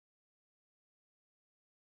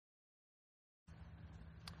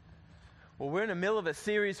Well, we're in the middle of a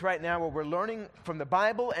series right now where we're learning from the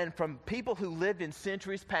Bible and from people who lived in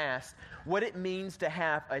centuries past what it means to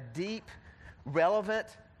have a deep, relevant,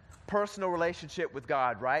 personal relationship with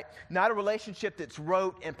God, right? Not a relationship that's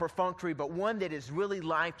rote and perfunctory, but one that is really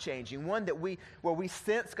life-changing, one that where we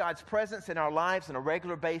sense God's presence in our lives on a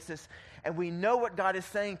regular basis, and we know what God is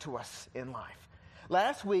saying to us in life.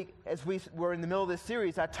 Last week, as we were in the middle of this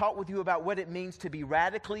series, I talked with you about what it means to be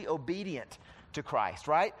radically obedient to Christ,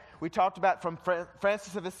 right? We talked about from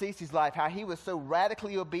Francis of Assisi's life, how he was so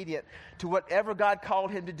radically obedient to whatever God called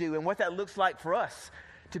him to do and what that looks like for us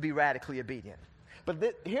to be radically obedient. But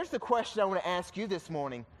here's the question I want to ask you this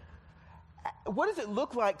morning. What does it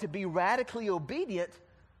look like to be radically obedient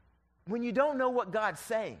when you don't know what God's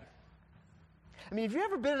saying? I mean, have you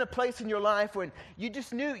ever been in a place in your life when you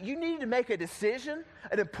just knew you needed to make a decision,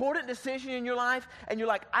 an important decision in your life, and you're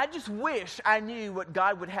like, I just wish I knew what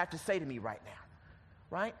God would have to say to me right now,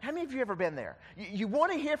 right? How many of you ever been there? You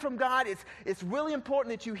want to hear from God. It's really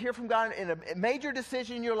important that you hear from God in a major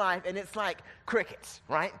decision in your life, and it's like crickets,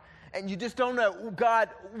 right? And you just don't know, God,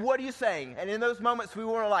 what are you saying? And in those moments, we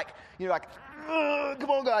want to come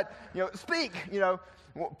on, God, speak,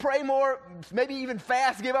 pray more, maybe even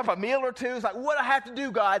fast, give up a meal or two. It's like, what do I have to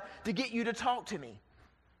do, God, to get you to talk to me,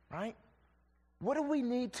 right? What do we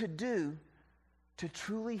need to do to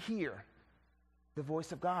truly hear the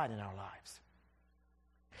voice of God in our lives?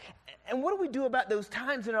 And what do we do about those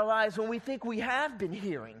times in our lives when we think we have been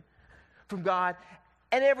hearing from God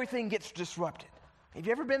and everything gets disrupted? Have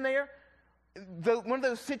you ever been there? One of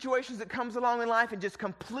those situations that comes along in life and just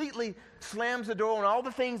completely slams the door on all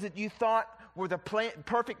the things that you thought were the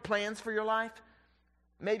perfect plans for your life?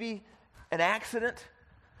 Maybe an accident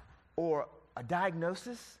or a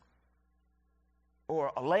diagnosis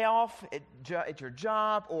or a layoff at your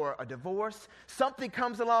job or a divorce. Something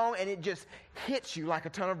comes along and it just hits you like a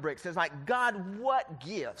ton of bricks. It's like, God, what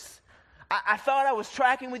gives? I thought I was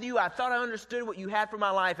tracking with you. I thought I understood what you had for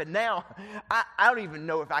my life. And now I don't even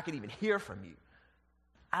know if I can even hear from you.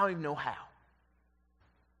 I don't even know how.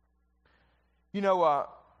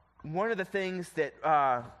 One of the things that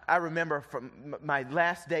I remember from my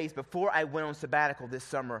last days before I went on sabbatical this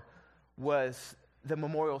summer was the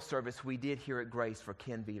memorial service we did here at Grace for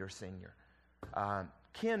Ken Veter Sr.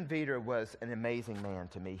 Ken Veter was an amazing man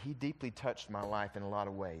to me. He deeply touched my life in a lot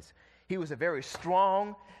of ways. He was a very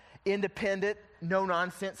strong, independent,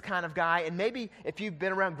 no-nonsense kind of guy. And maybe if you've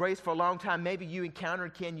been around Grace for a long time, maybe you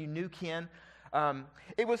encountered Ken, you knew Ken.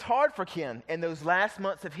 It was hard for Ken in those last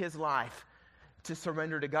months of his life to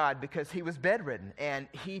surrender to God because he was bedridden, and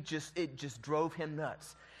it just drove him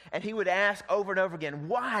nuts. And he would ask over and over again,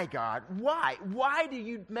 why, God? Why? Why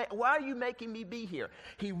are you making me be here?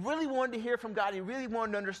 He really wanted to hear from God. He really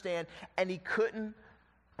wanted to understand, and he couldn't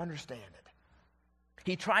understand it.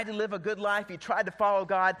 He tried to live a good life. He tried to follow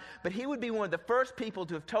God, but he would be one of the first people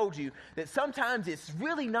to have told you that sometimes it's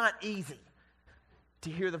really not easy to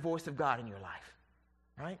hear the voice of God in your life,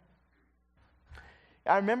 right?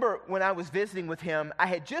 I remember when I was visiting with him, I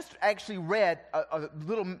had just actually read a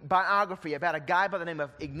little biography about a guy by the name of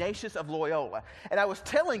Ignatius of Loyola. And I was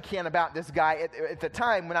telling Ken about this guy at the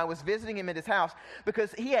time when I was visiting him at his house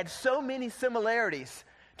because he had so many similarities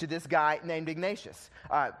to this guy named Ignatius.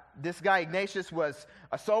 This guy Ignatius was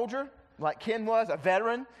a soldier, like Ken was, a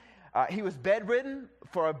veteran. He was bedridden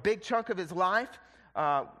for a big chunk of his life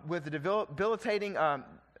with a debilitating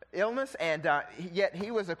illness, and yet he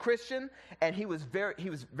was a Christian, and he was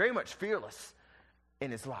very much fearless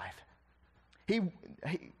in his life. He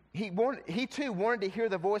too wanted to hear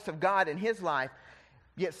the voice of God in his life,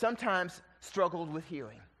 yet sometimes struggled with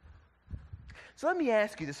hearing. So let me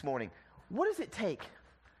ask you this morning, what does it take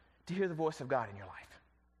to hear the voice of God in your life?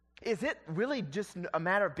 Is it really just a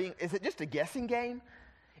matter of is it just a guessing game?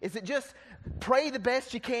 Is it just pray the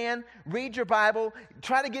best you can, read your Bible,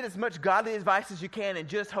 try to get as much godly advice as you can, and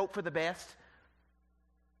just hope for the best?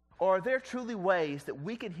 Or are there truly ways that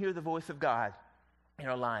we can hear the voice of God in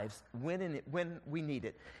our lives when we need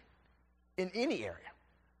it in any area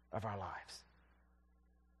of our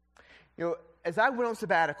lives? As I went on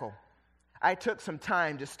sabbatical, I took some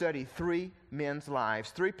time to study 3 men's lives,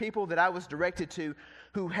 3 people that I was directed to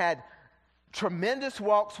who had tremendous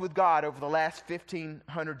walks with God over the last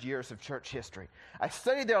 1,500 years of church history. I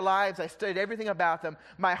studied their lives. I studied everything about them.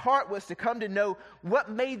 My heart was to come to know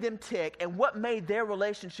what made them tick and what made their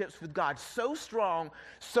relationships with God so strong,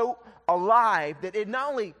 so alive, that it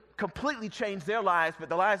not only completely changed their lives, but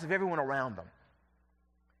the lives of everyone around them.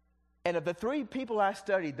 And of the 3 people I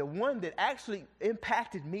studied, the one that actually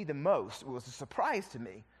impacted me the most, was a surprise to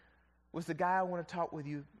me, was the guy I want to talk with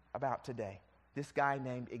you about today. This guy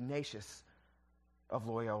named Ignatius of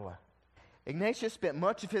Loyola. Ignatius spent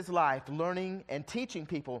much of his life learning and teaching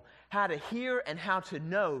people how to hear and how to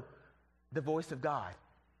know the voice of God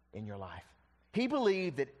in your life. He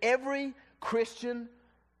believed that every Christian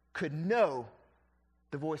could know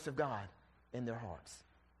the voice of God in their hearts.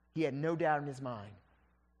 He had no doubt in his mind.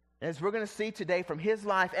 And as we're going to see today from his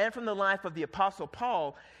life and from the life of the Apostle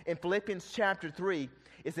Paul in Philippians chapter 3,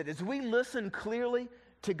 is that as we listen clearly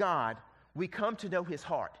to God, we come to know his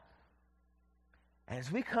heart. And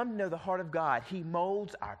as we come to know the heart of God, he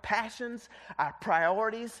molds our passions, our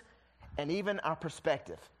priorities, and even our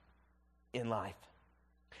perspective in life.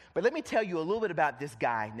 But let me tell you a little bit about this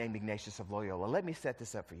guy named Ignatius of Loyola. Let me set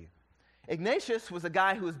this up for you. Ignatius was a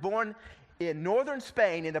guy who was born in northern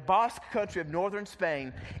Spain, in the Basque country of northern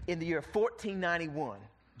Spain, in the year 1491,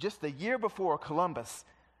 just the year before Columbus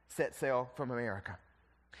set sail from America.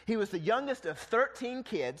 He was the youngest of 13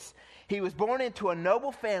 kids. He was born into a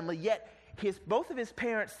noble family, yet both of his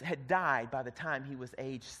parents had died by the time he was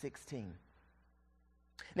age 16.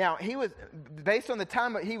 Now, he was, based on the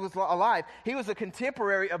time that he was alive, he was a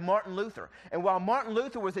contemporary of Martin Luther. And while Martin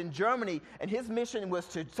Luther was in Germany and his mission was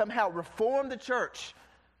to somehow reform the church,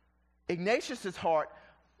 Ignatius's heart,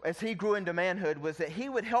 as he grew into manhood, was that he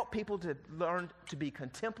would help people to learn to be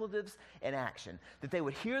contemplatives in action, that they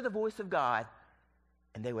would hear the voice of God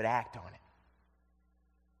and they would act on it.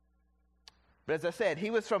 But as I said,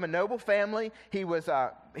 he was from a noble family. He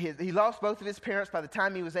lost both of his parents by the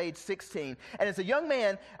time he was age 16. And as a young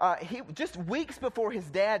man, just weeks before his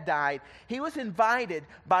dad died, he was invited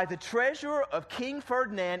by the treasurer of King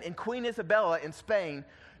Ferdinand and Queen Isabella in Spain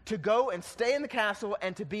to go and stay in the castle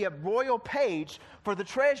and to be a royal page for the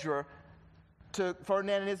treasurer to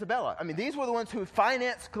Ferdinand and Isabella. I mean, these were the ones who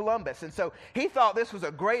financed Columbus. And so he thought this was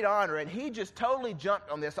a great honor, and he just totally jumped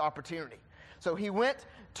on this opportunity. So he went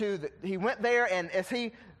there, and as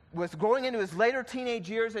he was going into his later teenage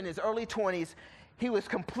years and his early 20s, he was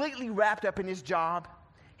completely wrapped up in his job.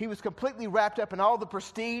 He was completely wrapped up in all the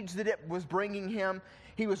prestige that it was bringing him.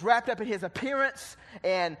 He was wrapped up in his appearance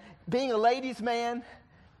and being a ladies' man.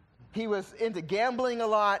 He was into gambling a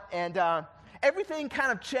lot, and everything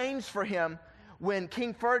kind of changed for him when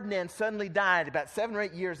King Ferdinand suddenly died about 7 or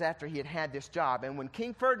 8 years after he had had this job. And when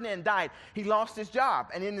King Ferdinand died, he lost his job.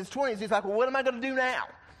 And in his 20s, he's like, well, what am I going to do now?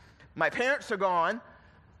 My parents are gone.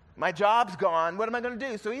 My job's gone. What am I going to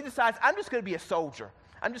do? So he decides, I'm just going to be a soldier.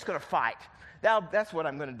 I'm just going to fight. That's what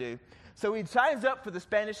I'm going to do. So he signs up for the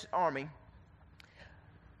Spanish army.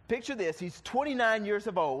 Picture this. He's 29 years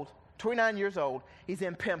old. He's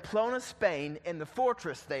in Pamplona, Spain, in the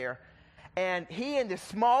fortress there. And he and this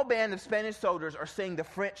small band of Spanish soldiers are seeing the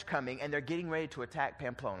French coming, and they're getting ready to attack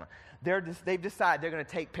Pamplona. They've decided they're going to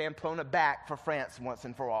take Pamplona back for France once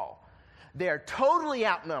and for all. They're totally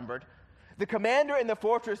outnumbered. The commander in the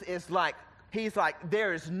fortress is like,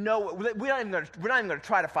 there is no, we're not even going to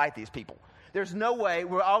try to fight these people. There's no way.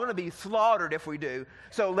 We're all going to be slaughtered if we do.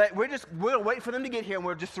 So we'll wait for them to get here, and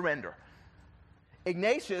we'll just surrender.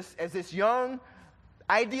 Ignatius, as this young,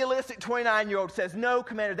 idealistic 29-year-old, says, no,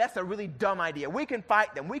 Commander, that's a really dumb idea. We can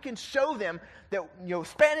fight them. We can show them that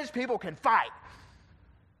Spanish people can fight.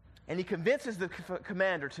 And he convinces the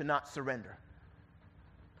commander to not surrender.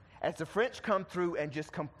 As the French come through and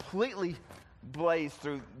just completely blaze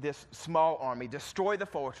through this small army, destroy the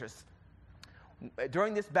fortress,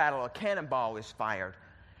 during this battle, a cannonball is fired,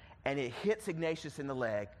 and it hits Ignatius in the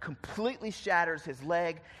leg, completely shatters his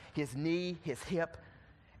leg, his knee, his hip,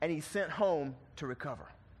 and he's sent home to recover.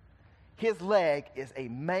 His leg is a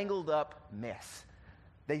mangled up mess.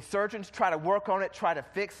 The surgeons try to work on it, try to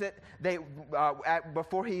fix it.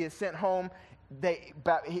 Before he is sent home,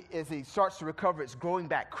 as he starts to recover, it's growing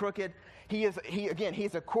back crooked. He's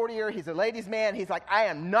a courtier, he's a ladies' man. He's like, I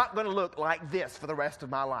am not going to look like this for the rest of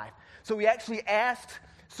my life. So he actually asked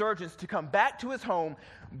surgeons to come back to his home,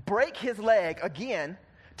 break his leg again,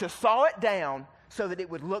 to saw it down so that it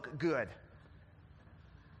would look good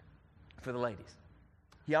for the ladies.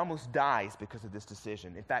 He almost dies because of this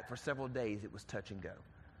decision. In fact, for several days, it was touch and go.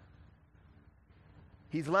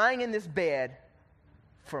 He's lying in this bed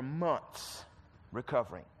for months,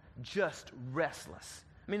 recovering, just restless.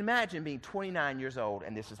 I mean, imagine being 29 years old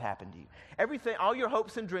and this has happened to you. Everything, all your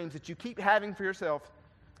hopes and dreams that you keep having for yourself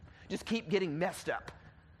just keep getting messed up.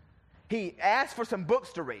 He asked for some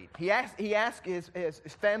books to read. He asked his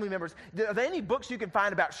family members, are there any books you can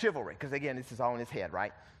find about chivalry? Because again, this is all in his head,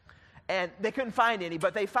 right? And they couldn't find any,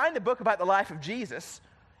 but they find a book about the life of Jesus,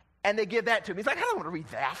 and they give that to him. He's like, I don't want to read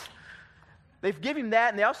that. They give him that,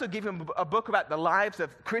 and they also give him a book about the lives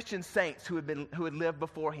of Christian saints who had lived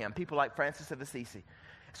before him, people like Francis of Assisi.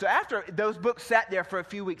 So after those books sat there for a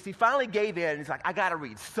few weeks, he finally gave in, and he's like, I got to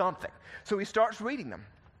read something. So he starts reading them.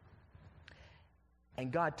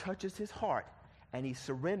 And God touches his heart, and he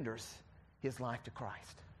surrenders his life to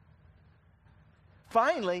Christ.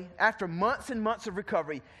 Finally, after months and months of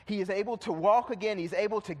recovery, he is able to walk again. He's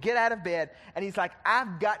able to get out of bed. And he's like,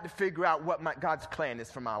 I've got to figure out what God's plan is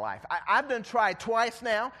for my life. I've tried twice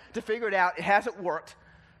now to figure it out. It hasn't worked.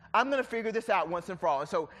 I'm going to figure this out once and for all. And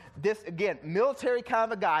so this, again, military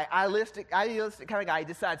kind of a guy, idealistic kind of guy, he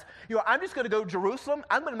decides, I'm just going to go to Jerusalem.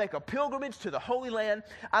 I'm going to make a pilgrimage to the Holy Land.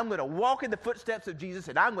 I'm going to walk in the footsteps of Jesus,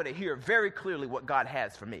 and I'm going to hear very clearly what God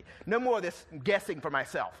has for me. No more of this guessing for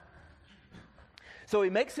myself. So he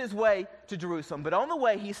makes his way to Jerusalem, but on the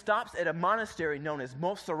way he stops at a monastery known as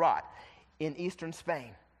Montserrat in eastern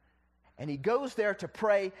Spain. And he goes there to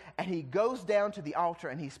pray, and he goes down to the altar,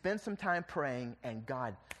 and he spends some time praying, and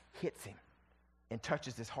God hits him and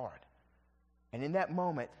touches his heart. And in that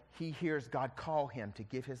moment, he hears God call him to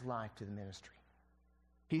give his life to the ministry.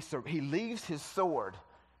 He leaves his sword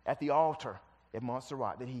at the altar at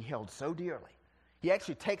Montserrat that he held so dearly. He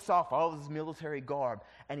actually takes off all of his military garb,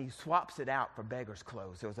 and he swaps it out for beggar's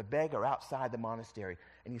clothes. There was a beggar outside the monastery,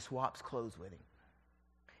 and he swaps clothes with him.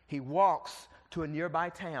 He walks to a nearby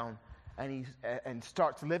town, and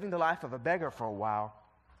starts living the life of a beggar for a while,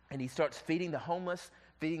 and he starts feeding the homeless,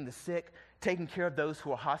 feeding the sick, taking care of those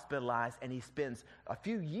who are hospitalized, and he spends a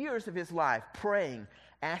few years of his life praying,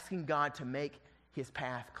 asking God to make his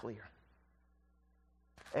path clear.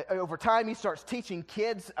 Over time, he starts teaching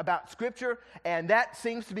kids about Scripture, and that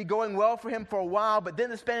seems to be going well for him for a while, but then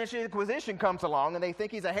the Spanish Inquisition comes along, and they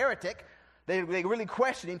think he's a heretic. They really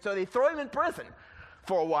question him, so they throw him in prison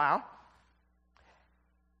for a while.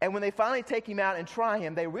 And when they finally take him out and try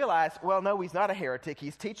him, they realize, well, no, he's not a heretic.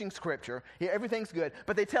 He's teaching Scripture. Everything's good.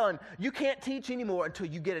 But they tell him, you can't teach anymore until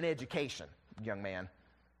you get an education, young man.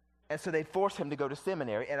 And so they force him to go to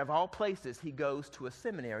seminary, and of all places, he goes to a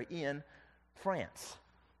seminary in France.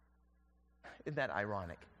 Isn't that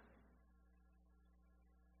ironic?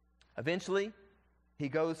 Eventually, he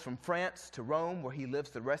goes from France to Rome, where he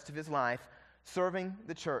lives the rest of his life, serving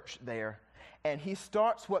the church there. And he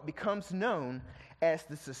starts what becomes known as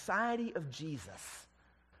the Society of Jesus.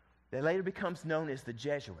 That later becomes known as the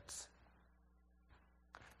Jesuits.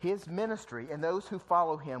 His ministry and those who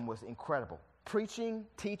follow him was incredible. Preaching,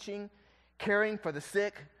 teaching, caring for the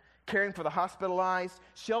sick, caring for the hospitalized,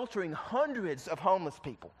 sheltering hundreds of homeless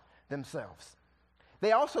people themselves.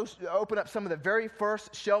 They also opened up some of the very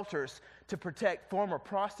first shelters to protect former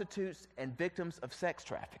prostitutes and victims of sex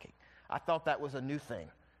trafficking. I thought that was a new thing.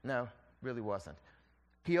 No, really wasn't.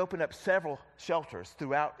 He opened up several shelters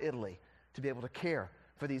throughout Italy to be able to care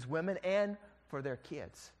for these women and for their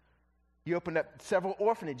kids. He opened up several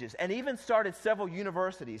orphanages and even started several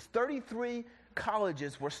universities. 33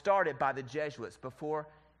 colleges were started by the Jesuits before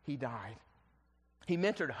he died. He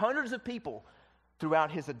mentored hundreds of people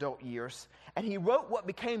throughout his adult years, and he wrote what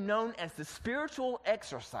became known as the spiritual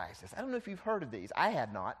exercises. I don't know if you've heard of these. I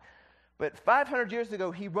had not. But 500 years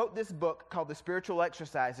ago, he wrote this book called The Spiritual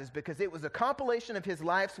Exercises because it was a compilation of his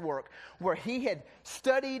life's work where he had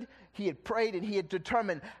studied, he had prayed, and he had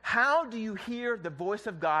determined how do you hear the voice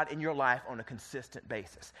of God in your life on a consistent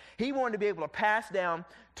basis. He wanted to be able to pass down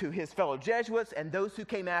to his fellow Jesuits and those who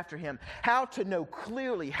came after him how to know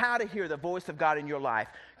clearly how to hear the voice of God in your life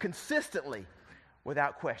consistently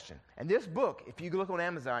without question. And this book, if you look on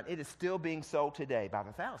Amazon, it is still being sold today by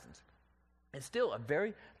the thousands. It's still a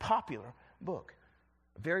very popular book,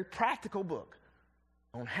 a very practical book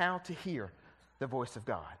on how to hear the voice of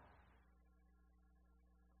God.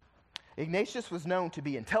 Ignatius was known to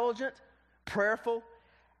be intelligent, prayerful,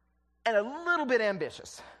 and a little bit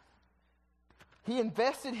ambitious. He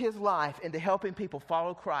invested his life into helping people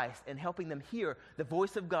follow Christ and helping them hear the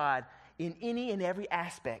voice of God in any and every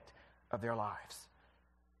aspect of their lives.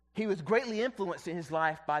 He was greatly influenced in his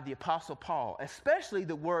life by the Apostle Paul, especially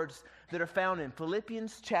the words that are found in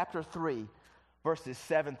Philippians chapter 3, verses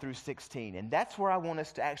 7 through 16. And that's where I want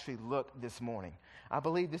us to actually look this morning. I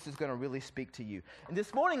believe this is going to really speak to you. And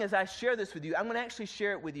this morning, as I share this with you, I'm going to actually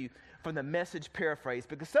share it with you from the Message paraphrase,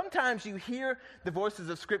 because sometimes you hear the voices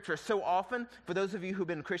of Scripture so often, for those of you who've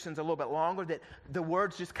been Christians a little bit longer, that the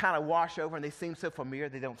words just kind of wash over and they seem so familiar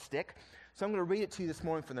they don't stick. So I'm going to read it to you this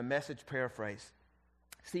morning from the Message paraphrase.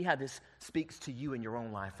 See how this speaks to you in your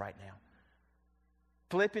own life right now.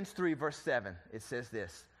 Philippians 3, verse 7, it says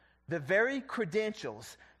this: the very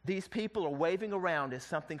credentials these people are waving around as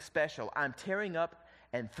something special, I'm tearing up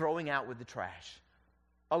and throwing out with the trash,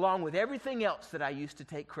 along with everything else that I used to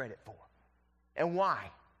take credit for. And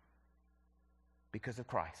why? Because of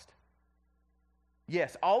Christ.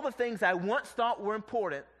 Yes, all the things I once thought were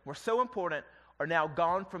so important, are now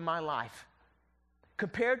gone from my life.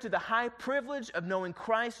 compared to the high privilege of knowing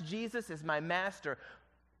Christ Jesus as my master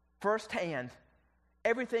firsthand,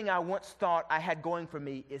 everything I once thought I had going for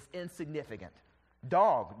me is insignificant.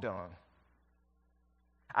 Dog dung.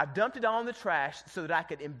 I've dumped it all in the trash so that I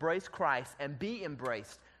could embrace Christ and be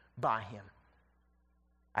embraced by him.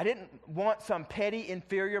 I didn't want some petty,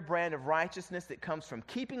 inferior brand of righteousness that comes from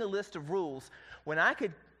keeping a list of rules when I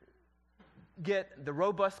could get the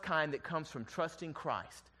robust kind that comes from trusting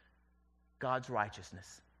Christ, God's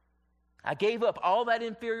righteousness. I gave up all that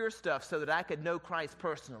inferior stuff so that I could know Christ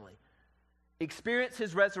personally, experience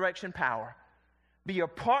his resurrection power, be a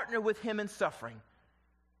partner with him in suffering,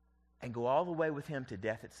 and go all the way with him to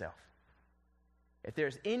death itself. If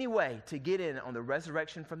there's any way to get in on the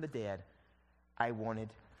resurrection from the dead, I wanted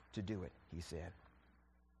to do it, he said.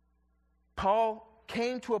 Paul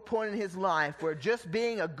came to a point in his life where just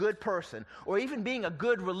being a good person, or even being a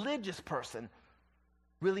good religious person,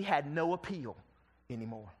 really had no appeal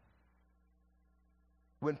anymore.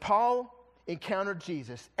 When Paul encountered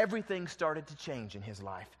Jesus, everything started to change in his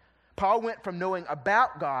life. Paul went from knowing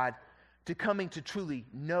about God to coming to truly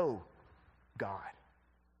know God.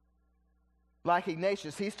 Like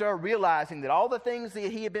Ignatius, he started realizing that all the things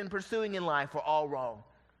that he had been pursuing in life were all wrong.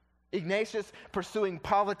 Ignatius pursuing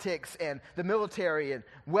politics and the military and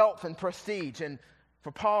wealth and prestige. And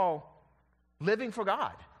for Paul, living for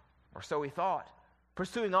God, or so he thought.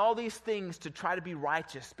 Pursuing all these things to try to be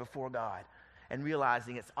righteous before God and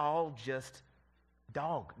realizing it's all just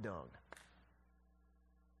dog dung.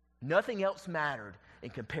 Nothing else mattered in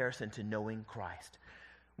comparison to knowing Christ.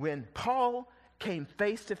 When Paul came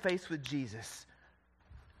face to face with Jesus,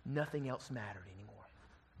 nothing else mattered anymore.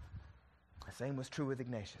 The same was true with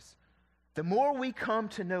Ignatius. The more we come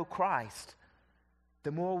to know Christ,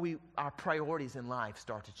 the more our priorities in life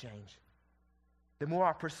start to change. The more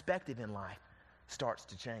our perspective in life starts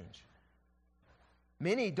to change.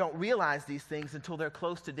 Many don't realize these things until they're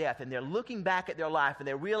close to death, and they're looking back at their life and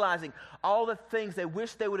they're realizing all the things they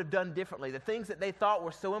wish they would have done differently, the things that they thought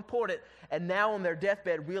were so important and now on their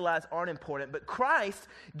deathbed realize aren't important. But Christ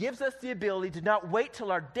gives us the ability to not wait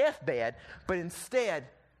till our deathbed, but instead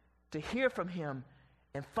to hear from him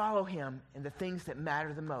and follow him in the things that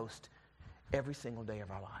matter the most every single day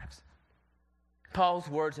of our lives. Paul's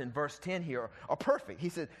words in verse 10 here are perfect. He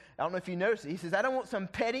said, I don't know if you noticed it, he says, I don't want some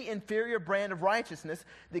petty, inferior brand of righteousness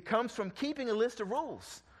that comes from keeping a list of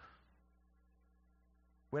rules,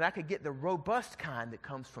 when I could get the robust kind that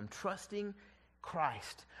comes from trusting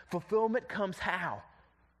Christ. Fulfillment comes how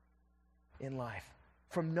in life?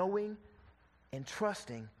 From knowing and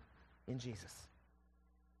trusting in Jesus.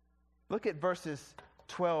 Look at verses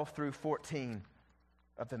 12 through 14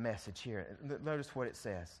 of the message here. Notice what it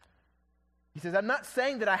says. He says, I'm not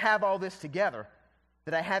saying that I have all this together,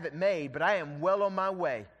 that I have it made, but I am well on my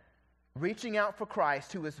way, reaching out for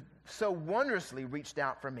Christ, who has so wondrously reached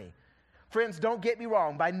out for me. Friends, don't get me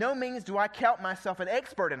wrong. By no means do I count myself an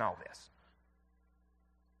expert in all this.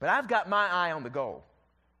 But I've got my eye on the goal,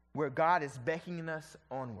 where God is beckoning us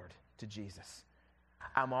onward to Jesus.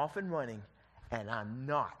 I'm off and running, and I'm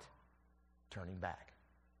not turning back.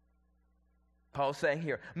 Paul's saying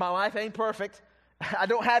here, my life ain't perfect. I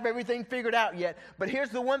don't have everything figured out yet, but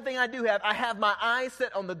here's the one thing I do have. I have my eyes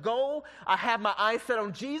set on the goal. I have my eyes set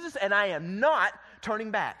on Jesus, and I am not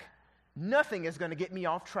turning back. Nothing is going to get me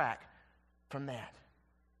off track from that.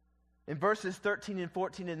 In verses 13 and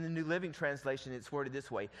 14 in the New Living Translation, it's worded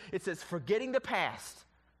this way. It says, forgetting the past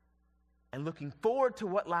and looking forward to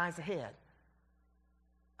what lies ahead,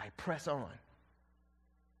 I press on.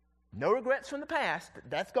 No regrets from the past.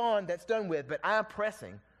 That's gone. That's done with. But I'm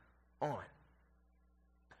pressing on.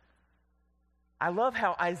 I love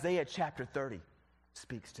how Isaiah chapter 30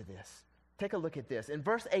 speaks to this. Take a look at this. In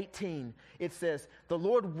verse 18, it says, the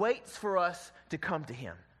Lord waits for us to come to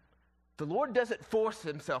him. The Lord doesn't force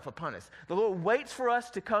himself upon us. The Lord waits for us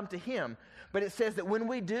to come to him. But it says that when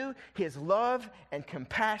we do, his love and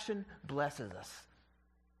compassion blesses us.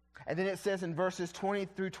 And then it says in verses 20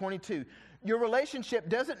 through 22, your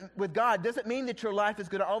relationship with God doesn't mean that your life is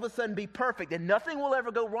going to all of a sudden be perfect and nothing will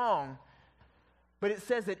ever go wrong. But it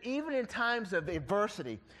says that even in times of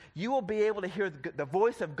adversity, you will be able to hear the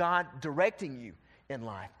voice of God directing you in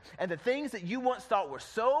life. And the things that you once thought were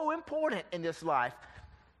so important in this life,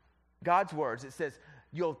 God's words, it says,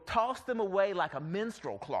 you'll toss them away like a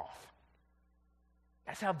minstrel cloth.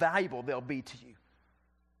 That's how valuable they'll be to you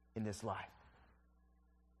in this life.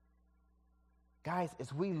 Guys,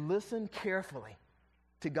 as we listen carefully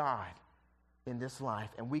to God in this life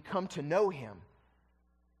and we come to know him,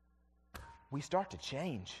 we start to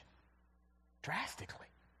change drastically.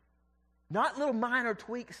 Not little minor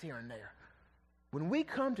tweaks here and there, When we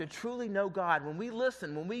come to truly know God, when we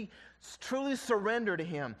listen, when we truly surrender to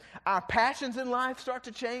Him, our passions in life start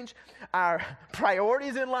to change, our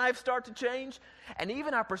priorities in life start to change, and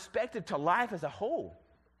even our perspective to life as a whole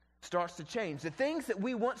starts to change. The things that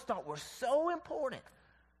we once thought were so important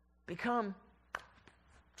become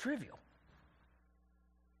trivial.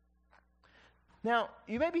 Now,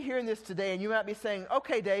 you may be hearing this today, and you might be saying,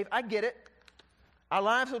 okay, Dave, I get it. Our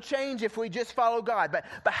lives will change if we just follow God.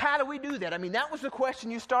 But how do we do that? I mean, that was the question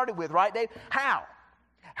you started with, right, Dave? How?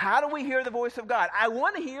 How do we hear the voice of God? I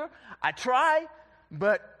want to hear. I try,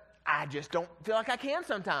 but I just don't feel like I can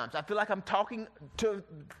sometimes. I feel like I'm talking to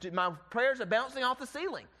my prayers are bouncing off the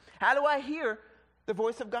ceiling. How do I hear the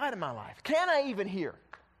voice of God in my life? Can I even hear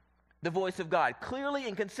the voice of God clearly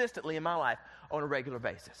and consistently in my life on a regular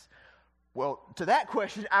basis? Well, to that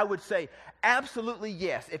question, I would say absolutely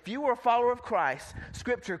yes. If you are a follower of Christ,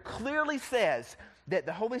 Scripture clearly says that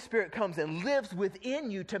the Holy Spirit comes and lives within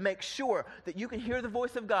you to make sure that you can hear the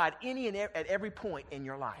voice of God at every point in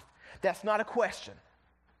your life. That's not a question.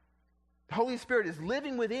 The Holy Spirit is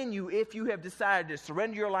living within you if you have decided to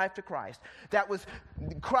surrender your life to Christ.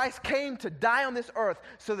 Christ came to die on this earth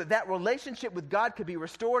so that relationship with God could be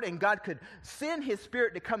restored and God could send His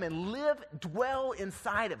Spirit to come and dwell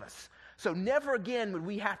inside of us. So never again would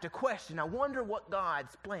we have to question, I wonder what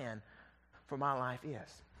God's plan for my life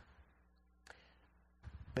is.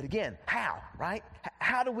 But again, how, right?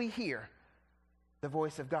 How do we hear the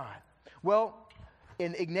voice of God? Well,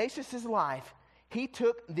 in Ignatius' life, he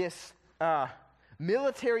took this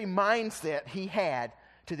military mindset he had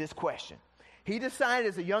to this question. He decided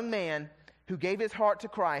as a young man who gave his heart to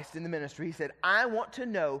Christ in the ministry, he said, I want to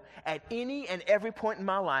know at any and every point in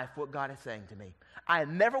my life what God is saying to me. I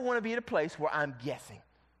never want to be at a place where I'm guessing.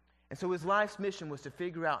 And so his life's mission was to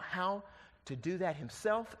figure out how to do that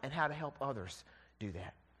himself and how to help others do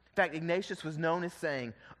that. In fact, Ignatius was known as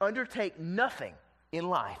saying, undertake nothing in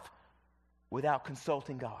life without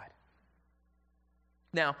consulting God.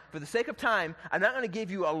 Now, for the sake of time, I'm not going to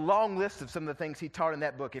give you a long list of some of the things he taught in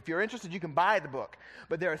that book. If you're interested, you can buy the book.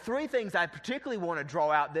 But there are 3 things I particularly want to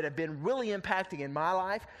draw out that have been really impacting in my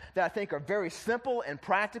life that I think are very simple and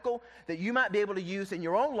practical that you might be able to use in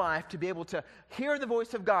your own life to be able to hear the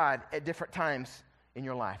voice of God at different times in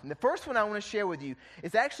your life. And the first one I want to share with you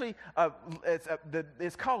is actually,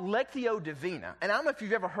 it's called Lectio Divina. And I don't know if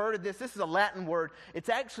you've ever heard of this. This is a Latin word. It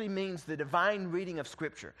actually means the divine reading of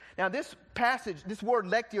Scripture. Now this passage, this word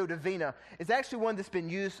Lectio Divina, is actually one that's been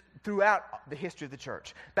used throughout the history of the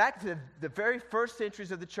church. Back to the very first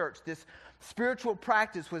centuries of the church, this spiritual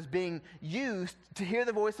practice was being used to hear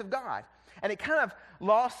the voice of God. And it kind of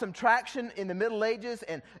lost some traction in the Middle Ages,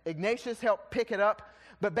 and Ignatius helped pick it up.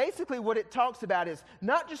 But basically what it talks about is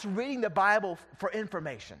not just reading the Bible for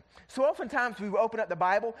information. So oftentimes we open up the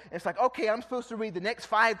Bible and it's like, okay, I'm supposed to read the next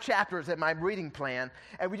 5 chapters at my reading plan,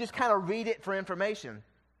 and we just kind of read it for information.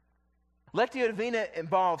 Lectio Divina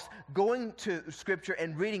involves going to Scripture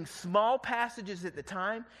and reading small passages at the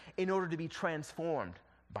time in order to be transformed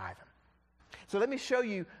by them. So let me show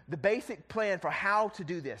you the basic plan for how to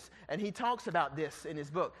do this. And he talks about this in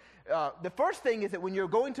his book. The first thing is that when you're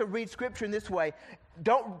going to read Scripture in this way,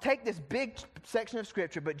 don't take this big section of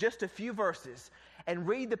Scripture, but just a few verses, and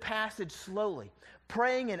read the passage slowly,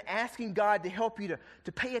 praying and asking God to help you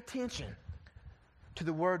to pay attention to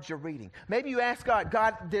the words you're reading. Maybe you ask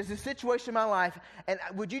God, there's a situation in my life, and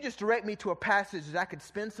would you just direct me to a passage that I could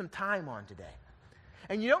spend some time on today?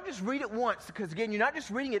 And you don't just read it once, because again, you're not just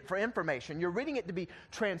reading it for information. You're reading it to be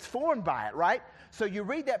transformed by it, right? So you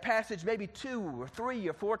read that passage maybe 2 or 3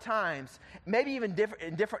 or 4 times, maybe even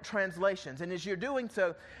in different translations. And as you're doing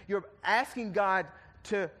so, you're asking God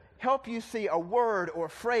to help you see a word or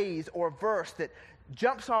phrase or verse that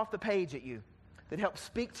jumps off the page at you, that helps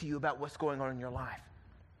speak to you about what's going on in your life.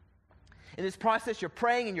 In this process, you're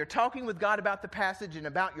praying and you're talking with God about the passage and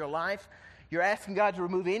about your life. You're asking God to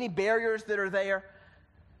remove any barriers that are there.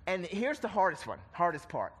 And here's the hardest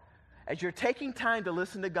part. As you're taking time to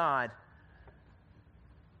listen to God,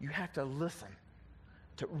 you have to listen,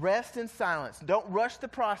 to rest in silence. Don't rush the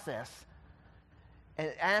process,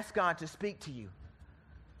 and ask God to speak to you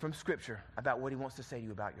from Scripture about what He wants to say to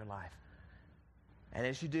you about your life. And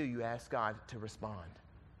as you do, you ask God to respond.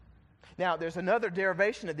 Now, there's another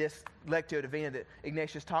derivation of this Lectio Divina that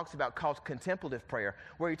Ignatius talks about called contemplative prayer,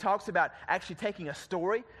 where he talks about actually taking a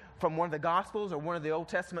story from one of the Gospels or one of the Old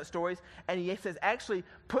Testament stories, and he says, actually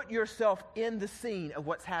put yourself in the scene of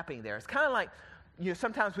what's happening there. It's kind of like,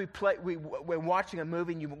 sometimes we're watching a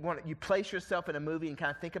movie and you place yourself in a movie and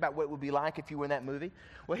kind of think about what it would be like if you were in that movie.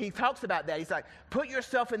 Well, he talks about that. He's like, put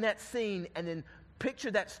yourself in that scene and then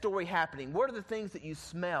picture that story happening. What are the things that you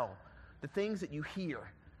smell the things that you hear,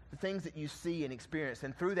 the things that you see and experience,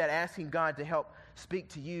 and through that asking God to help speak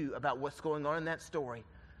to you about what's going on in that story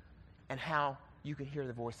and how you can hear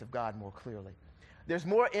the voice of God more clearly. There's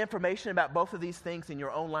more information about both of these things in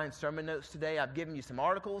your online sermon notes today. I've given you some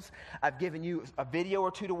articles. I've given you a video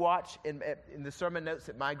or two to watch in the sermon notes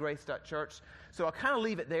at mygrace.church. So I'll kind of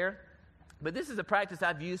leave it there. But this is a practice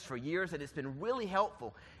I've used for years, and it's been really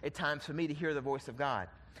helpful at times for me to hear the voice of God.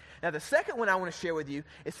 Now, the second one I want to share with you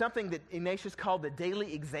is something that Ignatius called the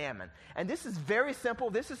daily examine. And this is very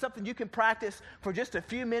simple. This is something you can practice for just a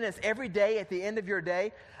few minutes every day at the end of your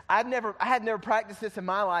day. I had never practiced this in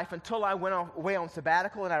my life until I went away on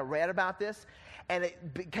sabbatical and I read about this. And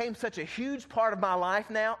it became such a huge part of my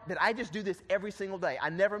life now that I just do this every single day. I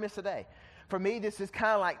never miss a day. For me, this is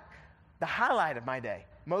kind of like the highlight of my day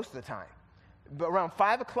most of the time. But around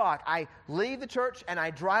 5 o'clock, I leave the church and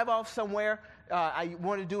I drive off somewhere. I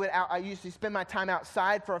want to do it out. I usually spend my time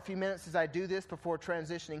outside for a few minutes as I do this before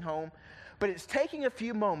transitioning home. But it's taking a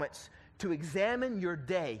few moments to examine your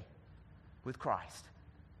day with Christ.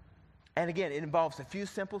 And again, it involves a few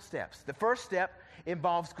simple steps. The first step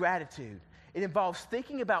involves gratitude. It involves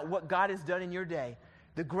thinking about what God has done in your day,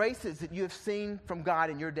 the graces that you have seen from God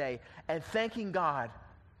in your day, and thanking God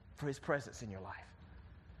for His presence in your life.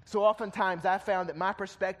 So oftentimes I found that my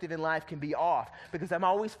perspective in life can be off because I'm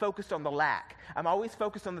always focused on the lack. I'm always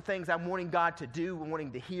focused on the things I'm wanting God to do,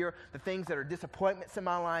 wanting to hear, the things that are disappointments in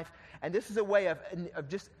my life. And this is a way of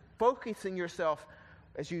just focusing yourself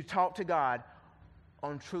as you talk to God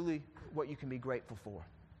on truly what you can be grateful for.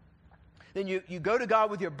 Then you go to God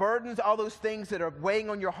with your burdens, all those things that are weighing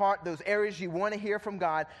on your heart, those areas you want to hear from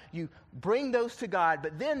God. You bring those to God.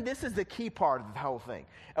 But then this is the key part of the whole thing,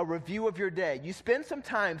 a review of your day. You spend some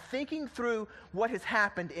time thinking through what has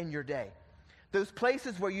happened in your day. Those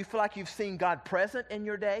places where you feel like you've seen God present in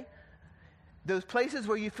your day. Those places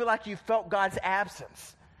where you feel like you've felt God's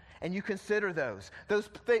absence. And you consider those. Those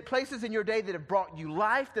places in your day that have brought you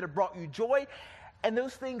life, that have brought you joy. And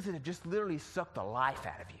those things that have just literally sucked the life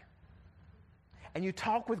out of you. And you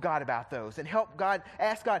talk with God about those and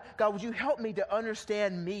ask God, would you help me to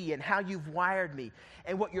understand me and how you've wired me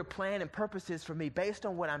and what your plan and purpose is for me based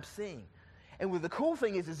on what I'm seeing. And the cool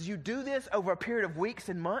thing is as you do this over a period of weeks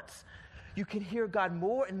and months, you can hear God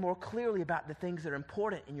more and more clearly about the things that are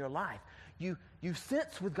important in your life. You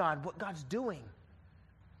sense with God what God's doing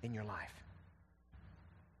in your life.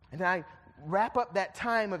 And then I wrap up that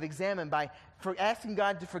time of examine by asking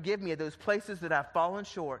God to forgive me of those places that I've fallen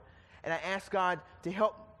short. And I ask God to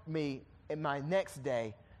help me in my next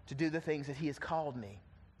day to do the things that He has called me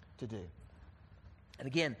to do. And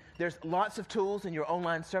again, there's lots of tools in your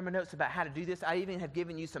online sermon notes about how to do this. I even have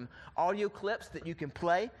given you some audio clips that you can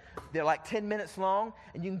play. They're like 10 minutes long,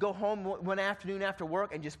 and you can go home one afternoon after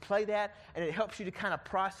work and just play that, and it helps you to kind of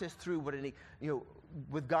process through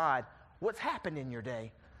with God, what's happened in your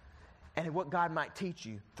day, and what God might teach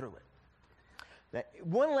you through it. Now,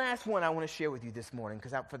 one last one I want to share with you this morning,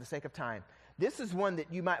 because for the sake of time. This is one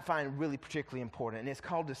that you might find really particularly important, and it's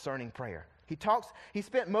called discerning prayer. He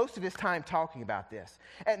spent most of his time talking about this.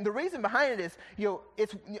 And the reason behind it is,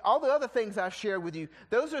 it's all the other things I've shared with you,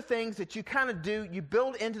 those are things that you kind of do, you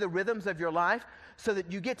build into the rhythms of your life so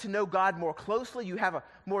that you get to know God more closely, you have a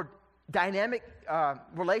more dynamic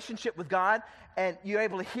relationship with God, and you're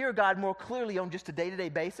able to hear God more clearly on just a day-to-day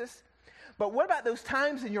basis. But what about those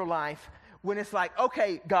times in your life when it's like,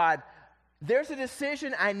 okay, God, there's a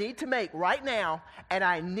decision I need to make right now, and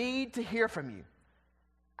I need to hear from you.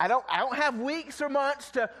 I don't have weeks or months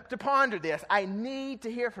to ponder this. I need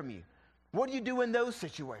to hear from you. What do you do in those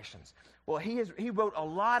situations? Well, he wrote a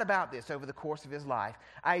lot about this over the course of his life.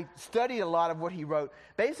 I studied a lot of what he wrote.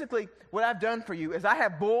 Basically, what I've done for you is I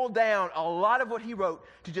have boiled down a lot of what he wrote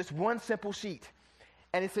to just one simple sheet.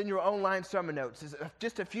 And it's in your online sermon notes. It's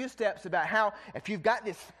just a few steps about how, if you've got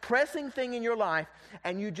this pressing thing in your life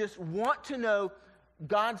and you just want to know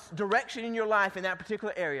God's direction in your life in that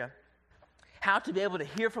particular area, how to be able to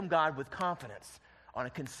hear from God with confidence on a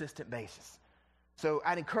consistent basis. So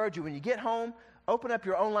I'd encourage you, when you get home, open up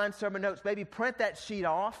your online sermon notes, maybe print that sheet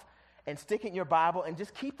off and stick it in your Bible and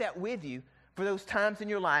just keep that with you for those times in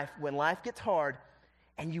your life when life gets hard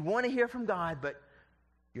and you want to hear from God, but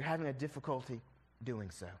you're having a difficulty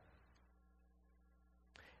doing so.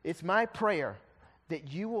 It's my prayer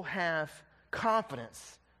that you will have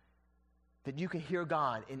confidence that you can hear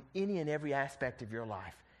God in any and every aspect of your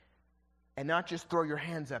life and not just throw your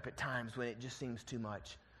hands up at times when it just seems too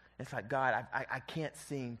much. It's like, God, I can't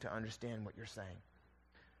seem to understand what you're saying.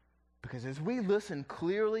 Because as we listen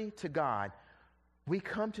clearly to God, we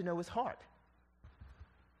come to know His heart.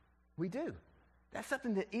 We do. That's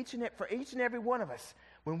something that for each and every one of us,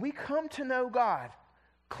 When we come to know God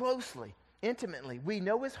closely, intimately, we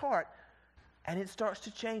know His heart, and it starts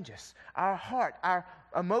to change us. Our heart, our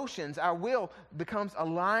emotions, our will becomes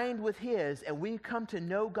aligned with His, and we come to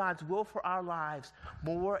know God's will for our lives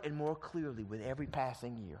more and more clearly with every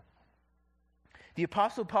passing year. The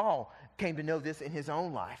Apostle Paul came to know this in his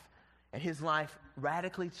own life, and his life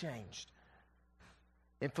radically changed.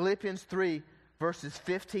 In Philippians 3, verses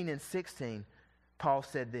 15 and 16, Paul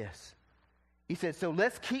said this. He said, so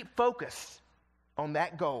let's keep focused on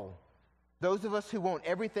that goal. Those of us who want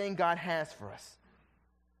everything God has for us.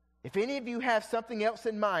 If any of you have something else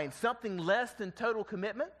in mind, something less than total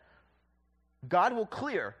commitment, God will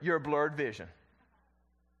clear your blurred vision.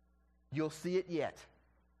 You'll see it yet.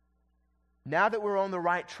 Now that we're on the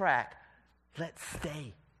right track, let's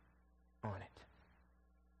stay on it.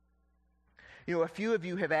 You know, a few of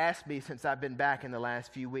you have asked me since I've been back in the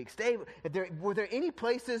last few weeks, Dave, were there any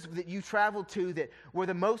places that you traveled to that were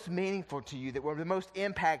the most meaningful to you, that were the most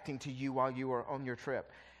impacting to you while you were on your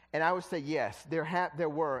trip? And I would say yes, there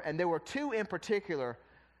were. And there were two in particular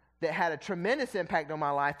that had a tremendous impact on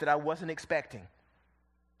my life that I wasn't expecting.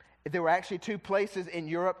 There were actually two places in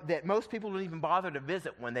Europe that most people don't even bother to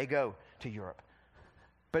visit when they go to Europe.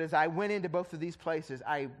 But as I went into both of these places,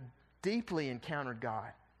 I deeply encountered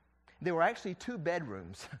God. There were actually two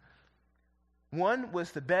bedrooms. One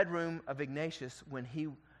was the bedroom of Ignatius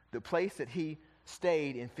the place that he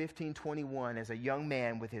stayed in 1521 as a young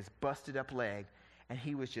man with his busted up leg, and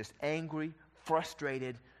he was just angry,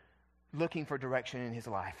 frustrated, looking for direction in his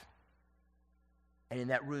life. And in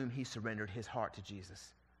that room, he surrendered his heart to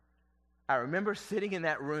Jesus. I remember sitting in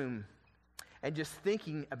that room and just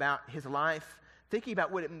thinking about his life, thinking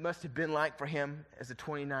about what it must have been like for him as a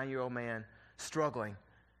 29-year-old man struggling,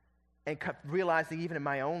 and realizing even in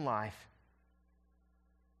my own life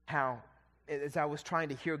how, as I was trying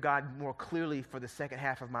to hear God more clearly for the second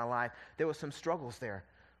half of my life, there were some struggles there,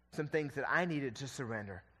 some things that I needed to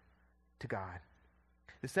surrender to God.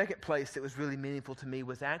 The second place that was really meaningful to me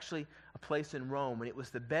was actually a place in Rome, and it was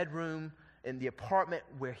the bedroom in the apartment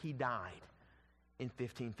where he died in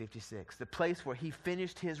 1556, the place where he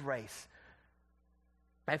finished his race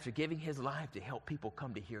after giving his life to help people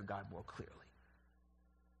come to hear God more clearly.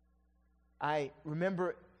 I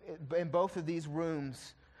remember in both of these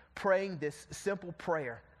rooms praying this simple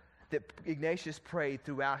prayer that Ignatius prayed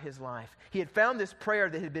throughout his life. He had found this prayer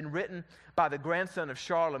that had been written by the grandson of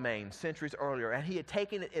Charlemagne centuries earlier, and he had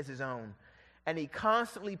taken it as his own. And he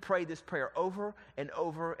constantly prayed this prayer over and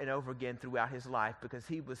over and over again throughout his life because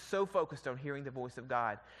he was so focused on hearing the voice of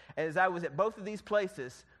God. And as I was at both of these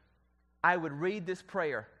places, I would read this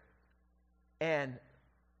prayer, and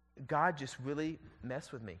God just really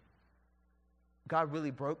messed with me. God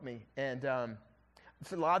really broke me. And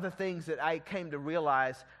it's a lot of the things that I came to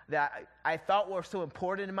realize that I thought were so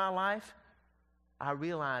important in my life, I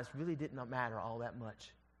realized really did not matter all that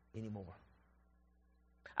much anymore.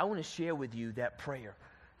 I want to share with you that prayer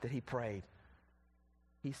that he prayed.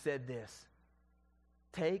 He said this,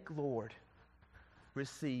 "Take, Lord,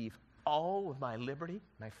 receive all of my liberty,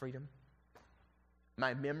 my freedom,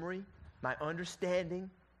 my memory, my understanding,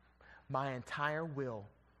 my entire will,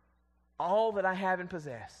 all that I have and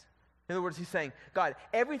possess." In other words, he's saying, God,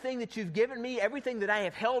 everything that you've given me, everything that I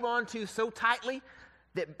have held on to so tightly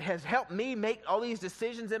that has helped me make all these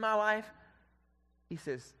decisions in my life, he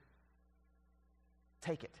says,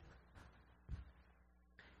 take it.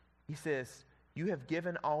 He says, you have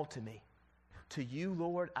given all to me. To you,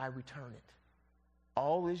 Lord, I return it.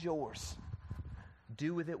 All is yours.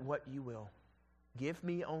 Do with it what you will. Give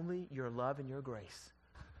me only your love and your grace.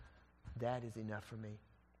 That is enough for me.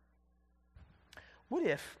 What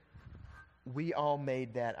if we all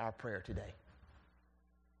made that our prayer today?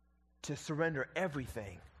 To surrender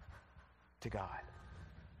everything to God.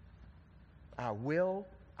 Our will,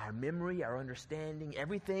 our memory, our understanding,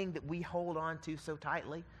 everything that we hold on to so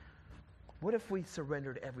tightly. What if we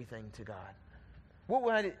surrendered everything to God? What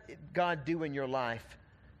would God do in your life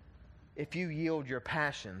if you yield your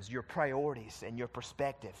passions, your priorities, and your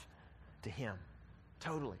perspective to Him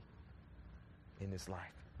totally in this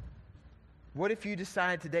life? What if you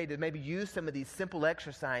decide today to maybe use some of these simple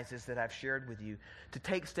exercises that I've shared with you to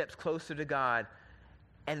take steps closer to God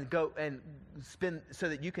and go and spend so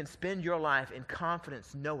that you can spend your life in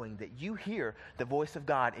confidence knowing that you hear the voice of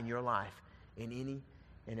God in your life in any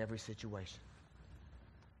and every situation?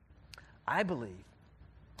 I believe,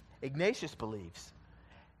 Ignatius believes,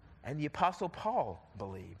 and the Apostle Paul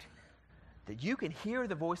believed that you can hear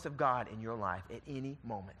the voice of God in your life at any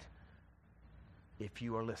moment if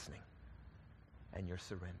you are listening and you're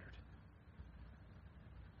surrendered.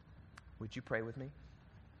 Would you pray with me?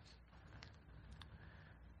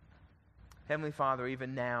 Heavenly Father,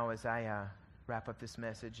 even now as I wrap up this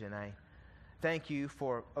message, and I thank you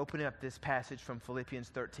for opening up this passage from Philippians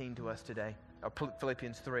 13 to us today, or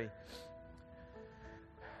Philippians 3.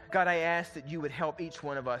 God, I ask that you would help each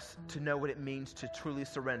one of us to know what it means to truly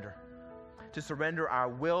surrender. To surrender our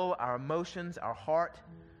will, our emotions, our heart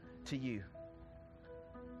to you.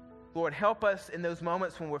 Lord, help us in those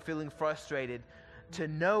moments when we're feeling frustrated to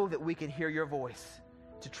know that we can hear your voice,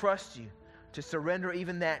 to trust you, to surrender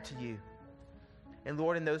even that to you. And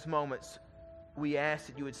Lord, in those moments, we ask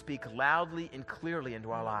that you would speak loudly and clearly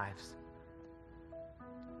into our lives.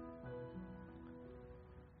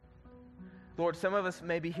 Lord, some of us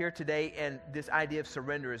may be here today and this idea of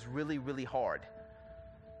surrender is really, really hard.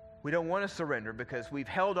 We don't want to surrender because we've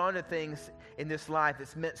held on to things in this life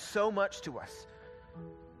that's meant so much to us.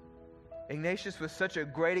 Ignatius was such a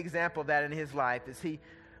great example of that in his life as he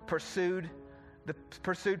pursued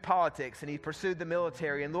politics and he pursued the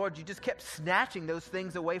military. And Lord, you just kept snatching those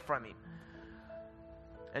things away from him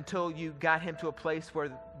until you got him to a place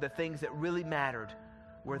where the things that really mattered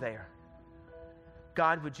were there.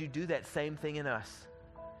 God, would you do that same thing in us?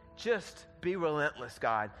 Just be relentless,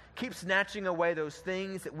 God. Keep snatching away those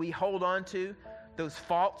things that we hold on to, those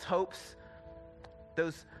false hopes,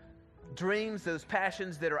 those dreams, those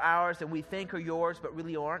passions that are ours and we think are yours but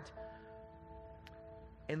really aren't.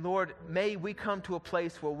 And Lord, may we come to a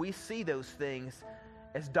place where we see those things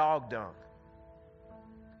as dog dung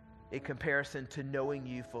in comparison to knowing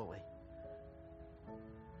you fully.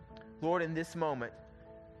 Lord, in this moment,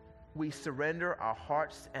 we surrender our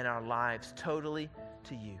hearts and our lives totally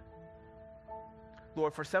to you.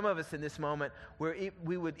 Lord, for some of us in this moment,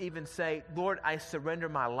 we would even say, Lord, I surrender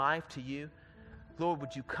my life to you. Lord,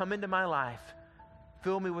 would you come into my life?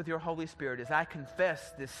 Fill me with your Holy Spirit as I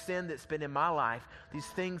confess this sin that's been in my life, these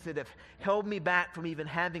things that have held me back from even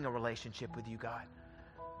having a relationship with you, God.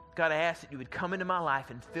 God, I ask that you would come into my life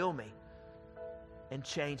and fill me and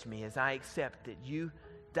change me as I accept that you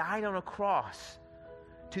died on a cross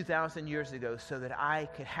 2,000 years ago so that I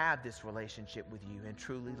could have this relationship with you and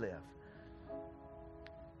truly live.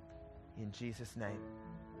 In Jesus' name,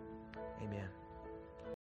 amen.